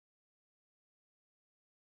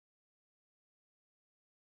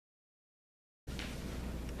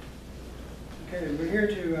Okay, we're here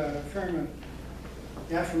to affirm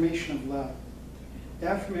the affirmation of love. The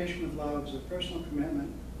affirmation of love is a personal commitment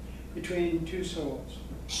between two souls.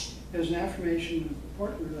 It is an affirmation of an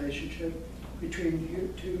important relationship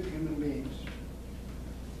between two human beings.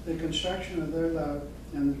 The construction of their love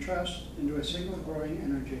and the trust into a single growing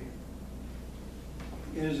energy.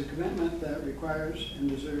 It is a commitment that requires and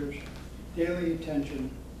deserves daily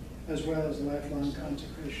attention, as well as lifelong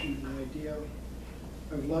consecration of the ideal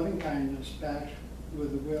of loving kindness backed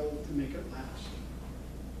with the will to make it last.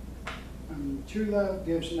 True love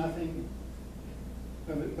gives nothing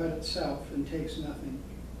of it but itself and takes nothing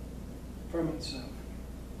from itself.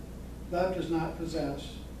 Love does not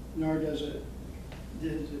possess, nor can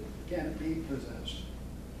it be possessed.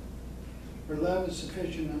 For love is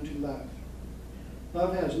sufficient unto love.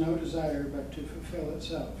 Love has no desire but to fulfill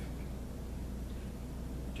itself.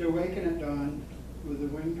 To awaken at dawn with a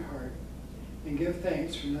winged heart and give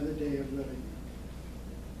thanks for another day of living.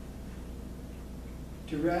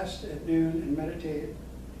 To rest at noon and meditate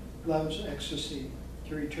love's ecstasy.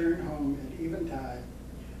 To return home at eventide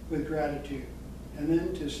with gratitude. And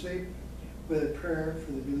then to sleep with a prayer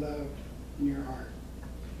for the beloved in your heart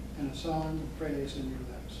and a song of praise in your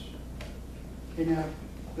lips. Okay, now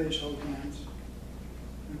please hold hands.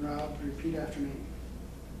 And Rob, repeat after me.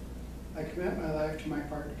 I commit my life to my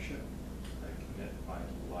partnership. I commit my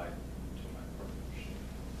life to my partnership.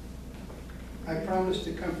 I promise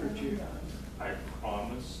to comfort you. I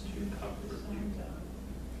promise to comfort you.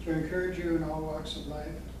 To encourage you in all walks of life.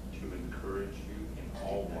 To encourage you in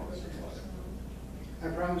all walks of life. I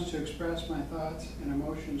promise to express my thoughts and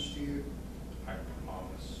emotions to you. I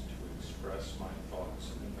promise to express my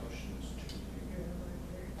thoughts and emotions to you.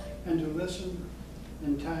 And to listen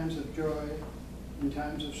in times of joy, in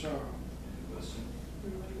times of sorrow. To listen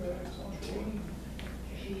in times of joy,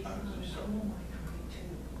 in times of sorrow.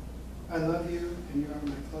 I love you and you are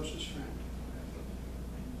my closest friend.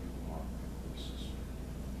 You are my closest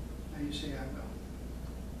friend. Now you say I will.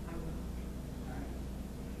 I will. All right.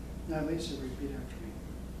 Now Lisa, repeat after me.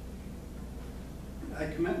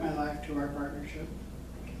 I commit my life to our partnership.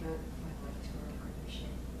 I commit my life to our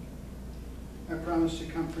partnership. I promise to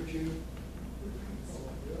comfort you,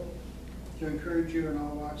 to encourage you in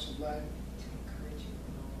all walks of life. To encourage you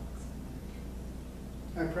in all walks of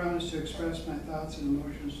life. I promise to express my thoughts and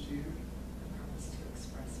emotions to you, I promise to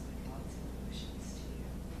express my thoughts and emotions to you.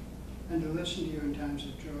 and to listen to you in times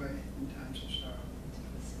of joy and times of sorrow. And to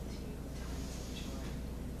listen to you in times of joy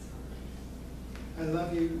and sorrow. I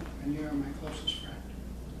love you and you are my closest friend.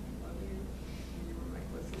 I love you and you are my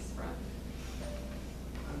closest friend.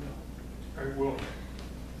 I will. I will.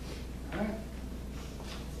 All right.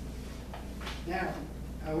 Now,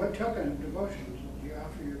 what token of devotion do you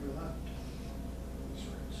offer your beloved?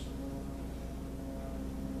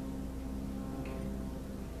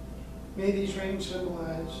 May these rings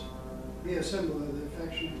be a symbol of the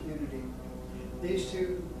affectionate unity. These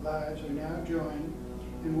two lives are now joined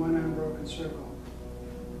in one unbroken circle.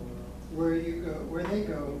 Where they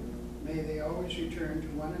go, may they always return to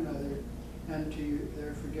one another and to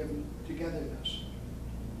their forgiven togetherness.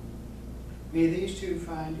 May these two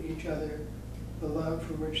find each other the love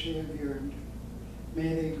for which they have yearned.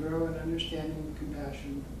 May they grow in understanding and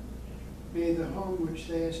compassion. May the home which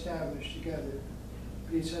they establish together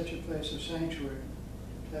be such a place of sanctuary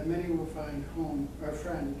that many will find home or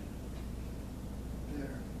friend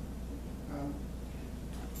there.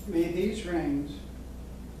 May these rings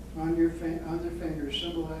on their fingers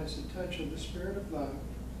symbolize the touch of the spirit of love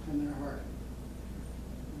in their heart.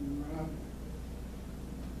 And Rob,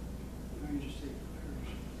 let me just take it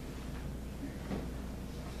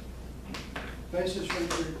first. Place this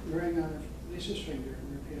ring on Lisa's finger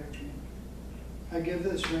and repeat after me. I give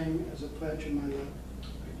this ring as a pledge of my love.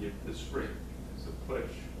 I give this ring as a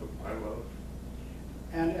pledge of my love.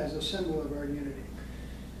 And as a symbol of our unity.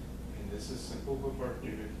 And as a symbol of our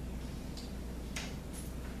unity.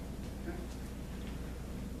 Okay.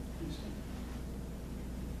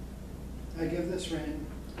 I give this ring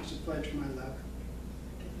as a pledge of my love.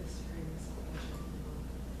 I give this ring as a pledge of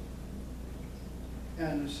my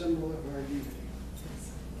love. And a symbol of our unity.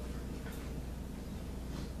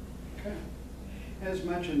 Okay. As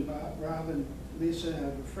mentioned, Rob and Lisa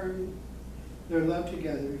have affirmed their love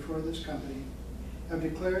together before this company, have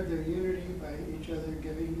declared their unity by each other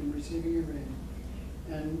giving and receiving a ring,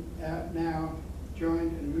 and now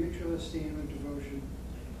joined in mutual esteem and devotion.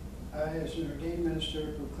 I, as an ordained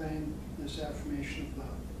minister, proclaim this affirmation of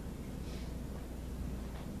love.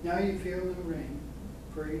 Now you feel no ring,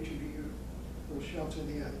 for each of you will shelter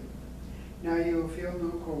the other. Now you will feel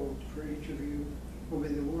no cold, for each of you will be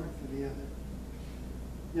the warmth of the other.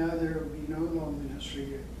 Now there will be no loneliness for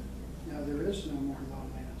you. Now there is no more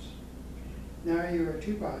loneliness. Now you are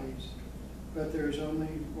two bodies, but there is only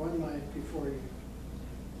one life before you.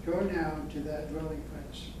 Go now to that dwelling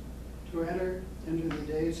place, to enter into the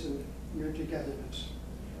days of your togetherness,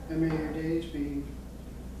 and may your days be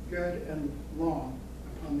good and long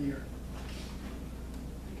upon the earth.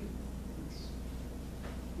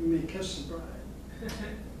 You may kiss the bride.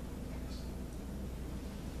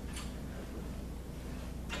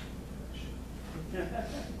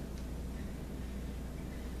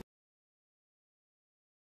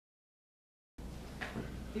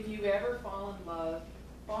 If you ever fall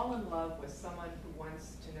in love with someone who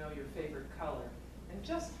wants to know your favorite color and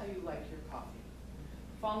just how you like your coffee.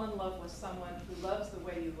 Fall in love with someone who loves the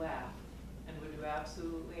way you laugh and would do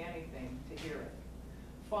absolutely anything to hear it.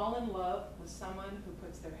 Fall in love with someone who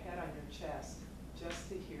puts their head on your chest just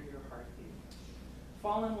to hear your heartbeat.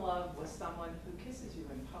 Fall in love with someone who kisses you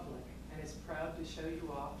in public and is proud to show you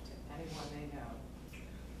off to anyone they know.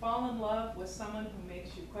 Fall in love with someone who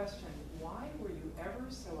makes you question, why were you ever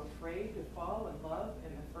so afraid to fall in love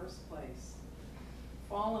in the first place?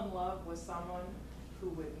 Fall in love with someone who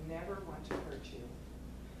would never want to hurt you.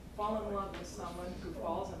 Fall in love with someone who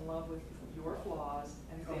falls in love with your flaws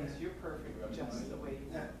and thinks you're perfect just the way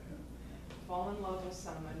you are. Fall in love with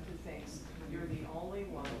someone who thinks you're the only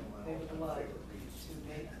one they would love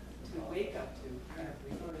to wake up to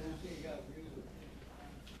every morning.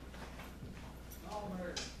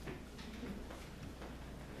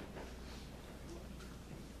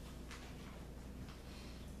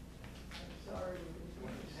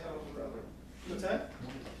 What's that?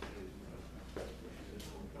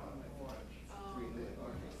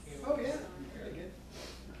 Oh, yeah. Very good.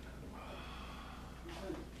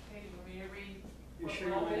 Hey, you want me to read? You what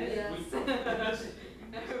sure all you it want is?